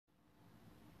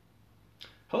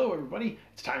Hello everybody,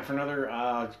 it's time for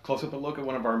another close-up look at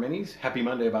one of our minis. Happy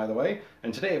Monday, by the way.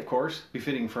 And today, of course,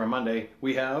 befitting for a Monday,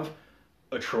 we have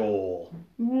a troll.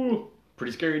 Ooh,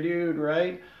 pretty scary dude,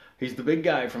 right? He's the big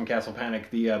guy from Castle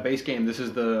Panic, the base game. This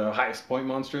is the highest point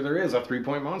monster there is, a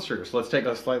 3-point monster. So let's take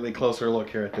a slightly closer look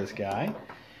here at this guy.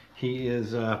 He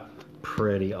is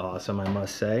pretty awesome, I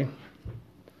must say.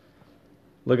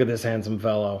 Look at this handsome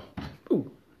fellow. Ooh.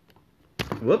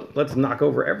 Whoop, let's knock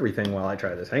over everything while I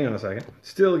try this. Hang on a second.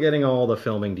 Still getting all the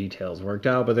filming details worked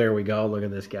out, but there we go. Look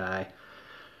at this guy.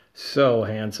 So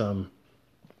handsome.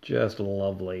 Just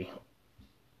lovely.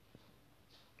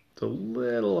 It's a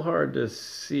little hard to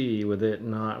see with it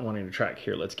not wanting to track.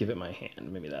 Here, let's give it my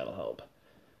hand. Maybe that'll help.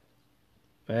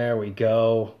 There we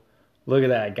go. Look at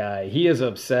that guy. He is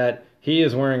upset. He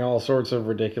is wearing all sorts of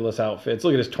ridiculous outfits.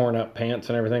 Look at his torn up pants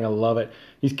and everything. I love it.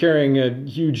 He's carrying a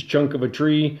huge chunk of a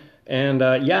tree. And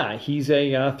yeah, he's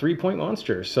a 3-point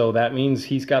monster. So that means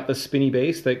he's got the spinny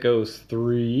base that goes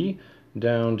 3,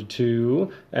 down to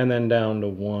 2, and then down to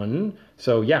 1.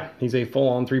 So yeah, he's a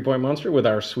full-on 3-point monster with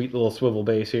our sweet little swivel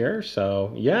base here.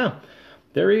 So yeah,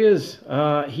 there he is.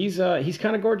 He's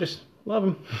kind of gorgeous.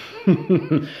 Love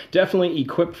him. Definitely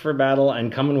equipped for battle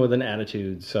and coming with an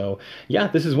attitude. So yeah,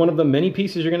 this is one of the many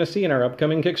pieces you're going to see in our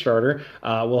upcoming Kickstarter.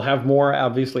 We'll have more,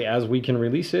 obviously, as we can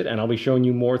release it, and I'll be showing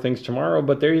you more things tomorrow.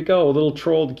 But there you go, a little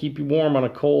troll to keep you warm on a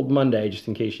cold Monday, just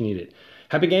in case you need it.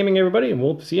 Happy gaming, everybody, and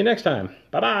we'll see you next time.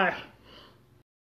 Bye-bye.